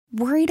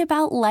Worried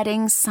about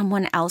letting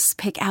someone else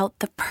pick out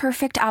the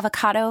perfect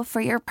avocado for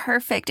your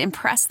perfect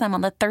impress them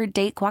on the third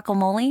date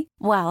guacamole?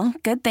 Well,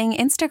 good thing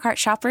Instacart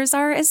shoppers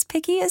are as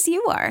picky as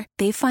you are.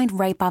 They find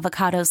ripe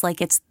avocados like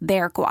it's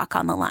their guac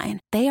on the line.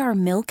 They are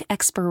milk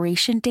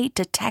expiration date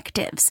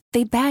detectives.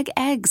 They bag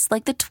eggs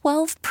like the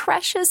 12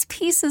 precious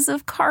pieces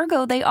of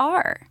cargo they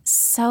are.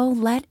 So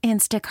let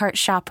Instacart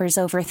shoppers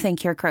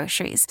overthink your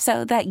groceries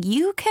so that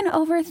you can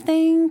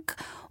overthink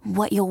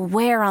what you'll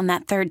wear on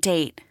that third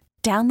date.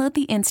 Download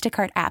the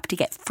Instacart app to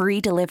get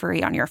free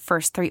delivery on your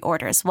first 3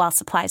 orders while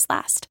supplies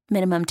last.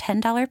 Minimum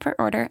 $10 per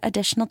order.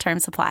 Additional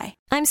terms apply.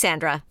 I'm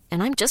Sandra,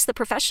 and I'm just the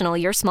professional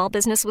your small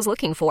business was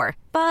looking for.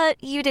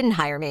 But you didn't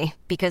hire me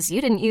because you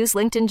didn't use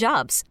LinkedIn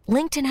Jobs.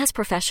 LinkedIn has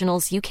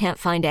professionals you can't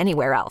find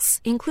anywhere else,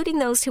 including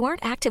those who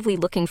aren't actively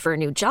looking for a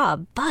new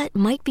job, but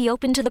might be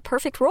open to the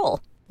perfect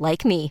role,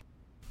 like me.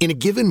 In a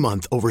given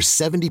month, over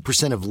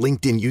 70% of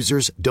LinkedIn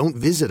users don't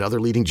visit other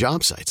leading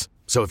job sites.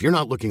 So if you're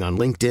not looking on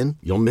LinkedIn,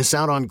 you'll miss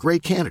out on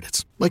great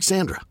candidates like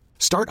Sandra.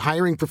 Start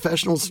hiring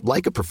professionals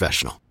like a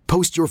professional.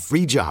 Post your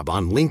free job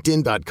on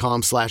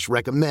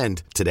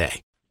linkedin.com/recommend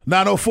today.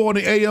 9:04 in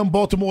the AM,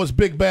 Baltimore's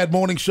Big Bad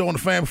Morning Show on the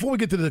Fan. Before we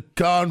get to the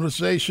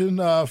conversation,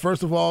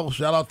 first of all,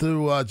 shout out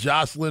to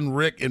Jocelyn,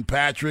 Rick, and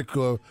Patrick,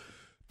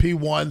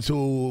 P1s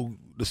who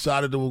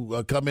decided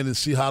to come in and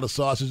see how the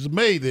sausage is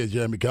made there,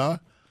 Jeremy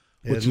Kahn.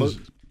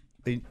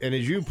 And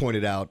as you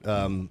pointed out,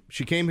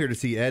 she came here to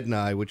see Ed and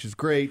I, which is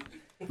great.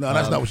 No,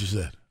 that's not what she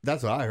said.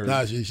 That's what I heard.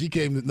 No, she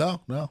came.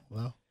 No.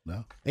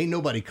 Ain't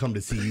nobody come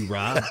to see you,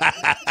 Rob.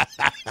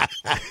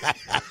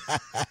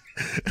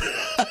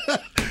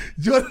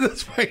 Joining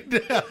us right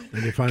now.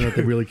 And they find out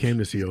they really came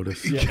to see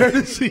Otis.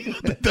 Courtesy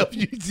of the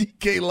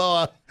WGK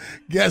Law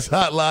Guest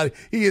Hotline.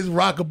 He is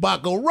Roch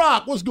Kubatko.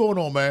 Roch, what's going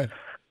on, man?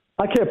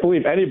 I can't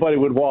believe anybody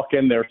would walk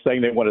in there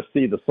saying they want to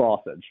see the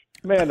sausage.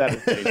 Man, that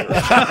is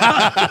dangerous.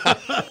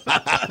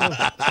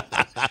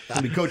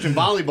 I'll be coaching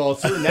volleyball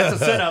soon. That's a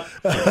setup.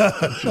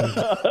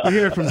 We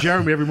hear it from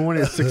Jeremy every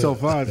morning at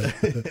 6:05.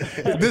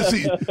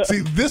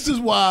 This is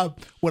why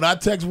when I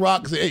text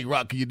Roch, I say, "Hey,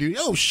 Roch, can you do?"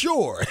 Oh,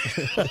 sure.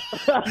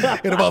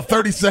 In about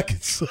 30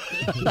 seconds.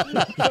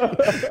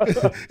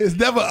 It's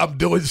never I'm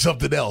doing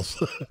something else.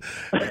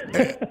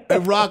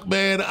 And Roch,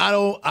 man,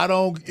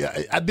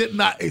 I did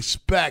not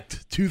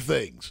expect two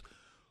things: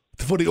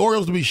 for the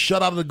Orioles to be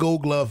shut out of the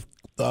Gold Glove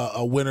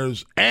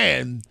winners,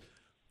 and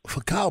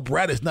for Kyle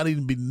Bradish not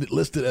even be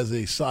listed as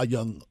a Cy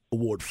Young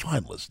Award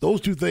finalist. Those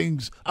two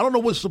things, I don't know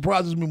what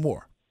surprises me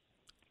more.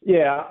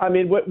 Yeah, I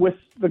mean, with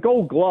the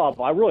Gold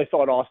Glove, I really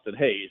thought Austin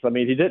Hayes. I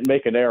mean, he didn't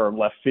make an error in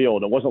left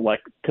field. It wasn't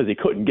like because he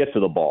couldn't get to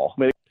the ball.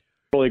 I mean,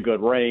 really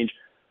good range.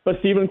 But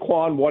Stephen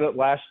Kwan won it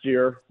last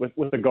year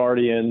with the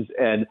Guardians,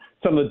 and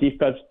some of the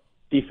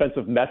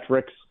defensive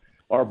metrics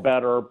are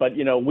better. But,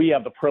 you know, we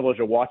have the privilege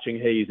of watching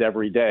Hayes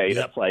every day.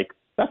 Yep.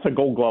 That's a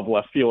Gold Glove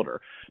left fielder.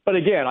 But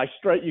again,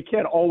 you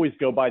can't always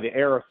go by the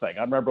error thing.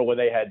 I remember when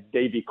they had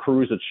Davey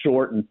Cruz at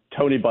short and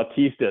Tony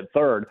Bautista at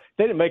third.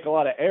 They didn't make a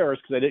lot of errors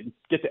because they didn't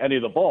get to any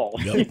of the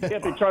balls. Yep. You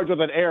can't be charged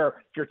with an error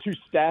if you're two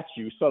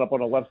statues set up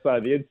on the left side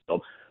of the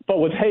infield. But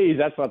with Hayes,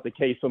 that's not the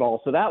case at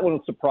all. So that one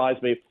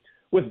surprised me.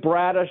 With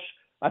Bradish,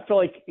 I feel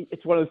like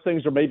it's one of those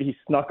things where maybe he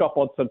snuck up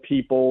on some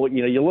people.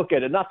 You know, you look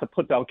at it, not to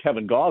put down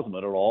Kevin Gausman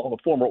at all, a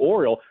former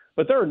Oriole,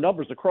 but there are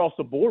numbers across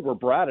the board where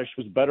Bradish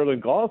was better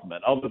than Gausman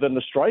other than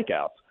the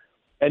strikeouts,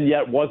 and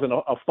yet wasn't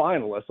a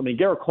finalist. I mean,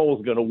 Garrett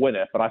Cole's going to win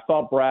it, but I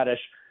thought Bradish,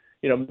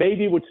 you know,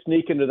 maybe would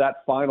sneak into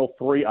that final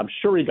three. I'm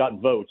sure he got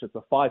votes. It's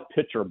a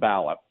 5-pitcher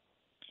ballot.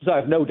 So I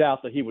have no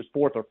doubt that he was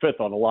 4th or 5th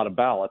on a lot of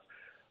ballots.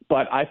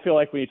 But I feel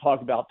like when you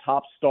talk about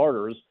top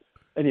starters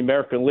in the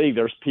American League,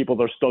 there's people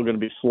that are still going to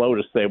be slow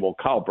to say, well,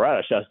 Kyle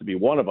Bradish has to be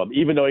one of them,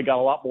 even though he got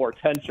a lot more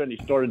attention. He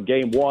started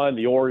game one,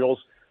 the Orioles,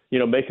 you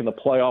know, making the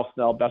playoffs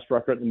now, best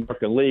record in the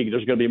American League.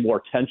 There's going to be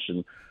more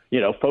attention, you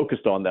know,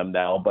 focused on them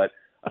now. But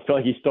I feel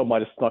like he still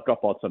might have snuck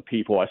up on some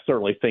people. I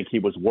certainly think he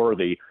was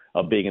worthy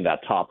of being in that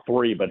top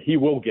three, but he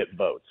will get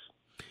votes.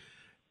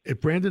 If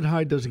Brandon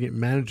Hyde doesn't get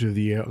manager of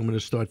the year, I'm going to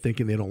start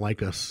thinking they don't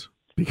like us.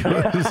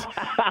 Because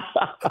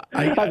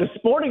the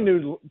Sporting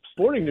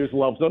News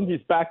loves him.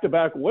 He's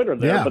back-to-back winner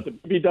there. Yeah. But the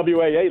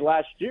BWAA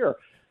last year,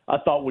 I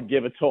thought would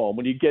give it to him.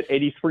 When you get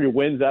 83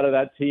 wins out of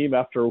that team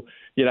after,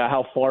 you know,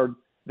 how far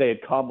they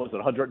had come, was it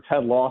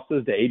 110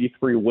 losses to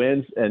 83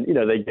 wins, and, you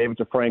know, they gave it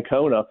to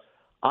Francona.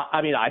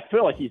 I mean, I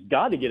feel like he's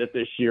got to get it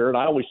this year,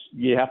 and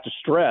you have to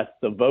stress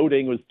the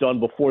voting was done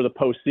before the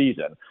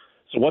postseason.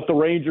 So what the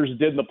Rangers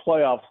did in the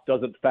playoffs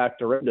doesn't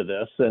factor into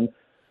this. And,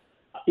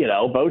 you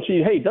know,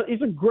 Bochy, hey,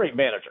 he's a great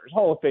manager. He's a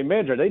Hall of Fame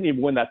manager. They didn't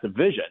even win that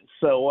division.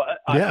 So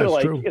I feel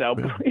like, true. you know,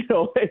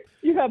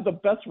 you have the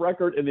best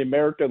record in the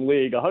American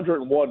League,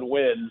 101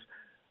 wins.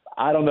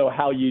 I don't know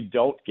how you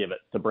don't give it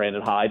to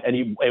Brandon Hyde. And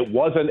it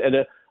wasn't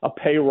a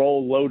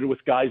payroll loaded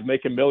with guys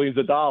making millions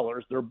of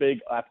dollars. Their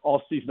big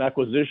off-season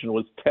acquisition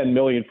was $10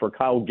 million for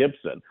Kyle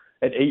Gibson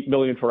and $8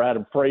 million for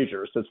Adam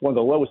Frazier. So it's one of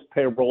the lowest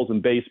payrolls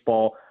in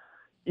baseball,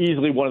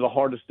 easily one of the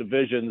hardest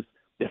divisions,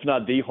 if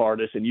not the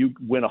hardest, and you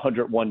win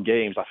 101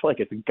 games. I feel like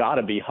it's got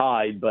to be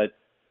Hyde, but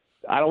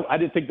I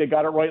didn't think they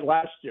got it right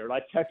last year. And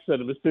I texted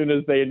him as soon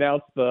as they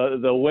announced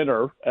the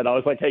winner, and I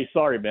was like, hey,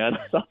 sorry, man.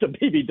 I thought the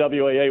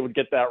BBWAA would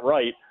get that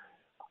right.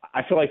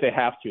 I feel like they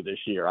have to this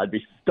year. I'd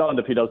be stunned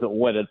if he doesn't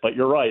win it. But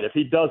you're right. If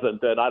he doesn't,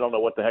 then I don't know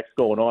what the heck's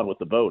going on with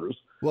the voters.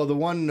 Well, the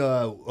one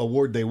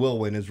award they will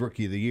win is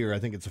Rookie of the Year. I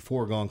think it's a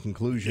foregone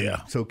conclusion.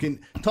 Yeah. So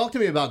talk to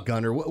me about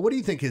Gunnar. What do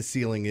you think his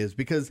ceiling is?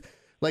 Because,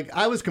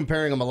 I was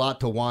comparing him a lot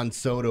to Juan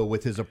Soto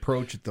with his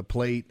approach at the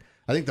plate.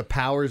 I think the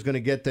power is going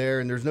to get there,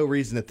 and there's no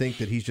reason to think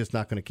that he's just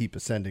not going to keep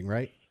ascending,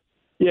 right?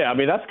 Yeah, I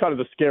mean, that's kind of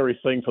the scary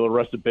thing for the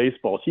rest of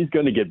baseball. He's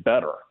going to get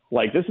better.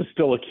 This is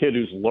still a kid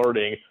who's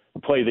learning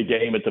to play the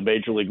game at the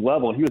major league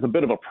level, and he was a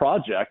bit of a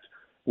project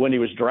when he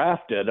was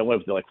drafted. And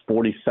what was it,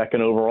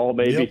 42nd overall,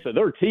 maybe? Yep. So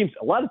there are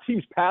a lot of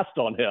teams passed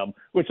on him,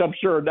 which I'm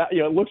sure that,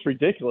 it looks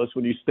ridiculous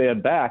when you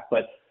stand back.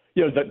 But,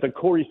 the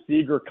Corey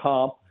Seager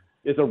comp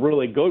is a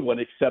really good one,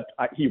 except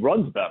he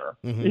runs better.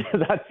 Mm-hmm.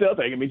 That's the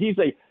other thing. I mean,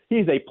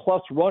 he's a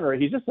plus runner.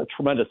 He's just a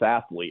tremendous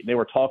athlete. And they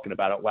were talking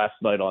about it last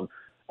night on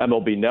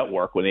MLB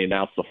Network when they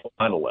announced the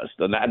finalist.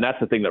 And that's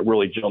the thing that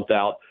really jumped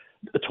out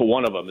to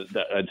one of them.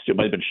 It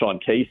might have been Sean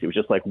Casey. It was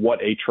just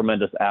what a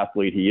tremendous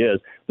athlete he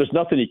is. There's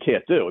nothing he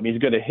can't do. I mean,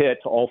 he's going to hit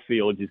to all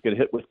fields. He's going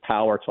to hit with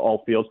power to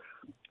all fields.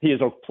 He is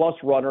a plus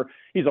runner.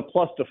 He's a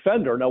plus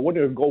defender. Now,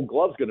 winning a Gold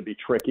Glove is going to be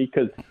tricky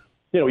because,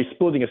 he's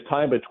splitting his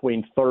time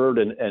between third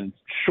and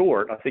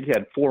short. I think he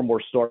had 4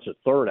 more starts at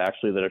third,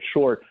 actually, than at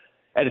short.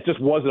 And it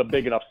just wasn't a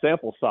big enough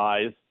sample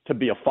size to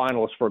be a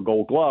finalist for a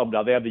Gold Glove.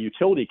 Now, they have the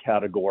utility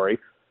category,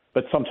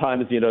 but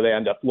sometimes, they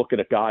end up looking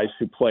at guys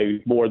who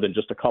play more than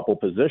just a couple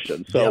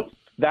positions. So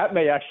that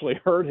may actually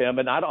hurt him.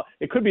 And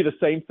it could be the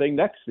same thing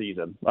next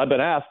season. I've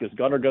been asked, is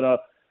Gunnar going to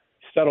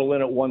settle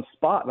in at one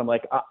spot? And I'm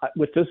like,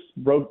 with this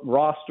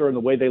roster and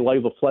the way they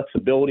like the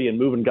flexibility and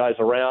moving guys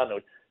around,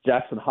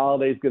 Jackson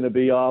Holliday's going to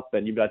be up,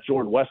 and you've got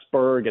Jordan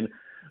Westberg, and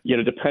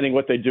depending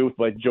what they do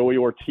with Joey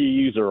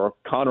Ortiz or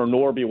Connor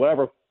Norby,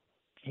 whatever,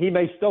 he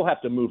may still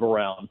have to move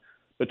around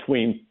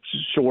between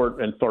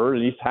short and third,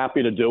 and he's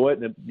happy to do it.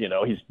 And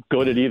he's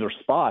good at either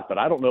spot, but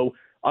I don't know.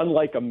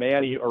 Unlike a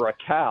Manny or a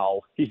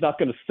Cal, he's not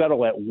going to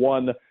settle at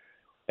one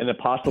and then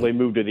possibly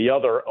move to the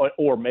other,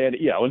 or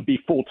Manny, and be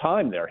full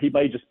time there. He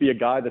may just be a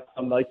guy that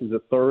some nights is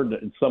at third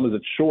and some is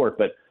at short,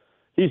 but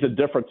he's a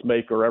difference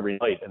maker every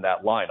night in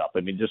that lineup. I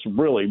mean, just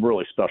really,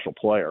 really special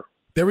player.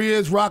 There he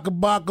is, Roch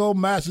Kubatko,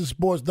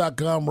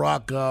 MASNsports.com.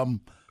 Roch,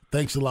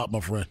 thanks a lot, my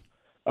friend.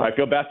 All right,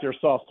 go back to your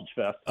sausage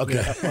fest.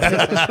 Okay.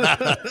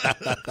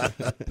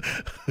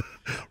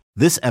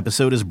 This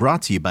episode is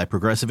brought to you by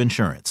Progressive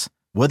Insurance.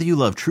 Whether you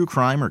love true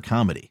crime or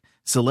comedy,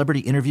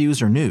 celebrity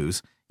interviews or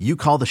news, you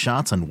call the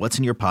shots on what's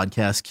in your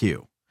podcast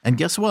queue. And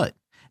guess what?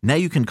 Now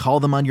you can call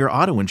them on your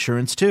auto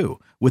insurance too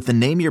with the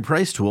Name Your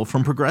Price tool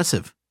from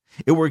Progressive.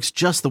 It works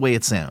just the way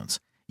it sounds.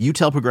 You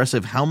tell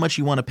Progressive how much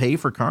you want to pay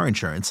for car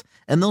insurance,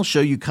 and they'll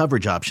show you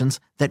coverage options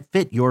that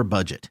fit your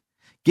budget.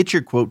 Get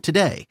your quote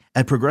today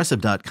at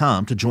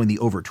Progressive.com to join the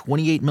over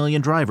 28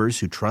 million drivers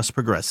who trust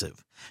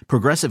Progressive.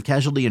 Progressive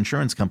Casualty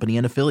Insurance Company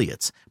and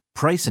Affiliates.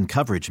 Price and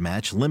coverage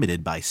match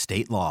limited by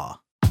state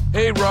law.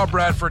 Hey, Rob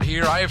Bradford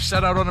here. I have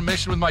set out on a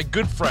mission with my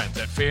good friends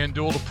at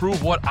FanDuel to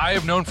prove what I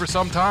have known for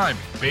some time.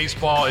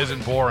 Baseball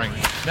isn't boring.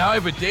 Now I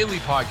have a daily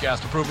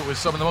podcast to prove it with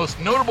some of the most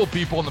notable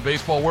people in the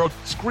baseball world,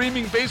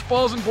 screaming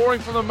baseball isn't boring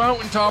from the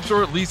mountaintops,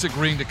 or at least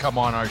agreeing to come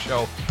on our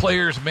show.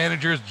 Players,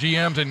 managers,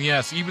 GMs, and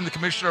yes, even the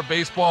commissioner of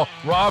baseball,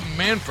 Rob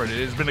Manfred.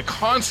 It has been a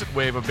constant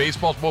wave of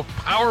baseball's most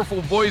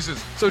powerful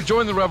voices. So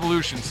join the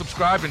revolution.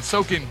 Subscribe and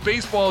soak in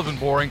Baseball Isn't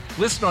Boring.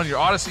 Listen on your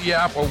Odyssey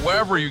app or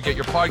wherever you get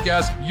your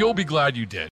podcasts. You'll be glad you did.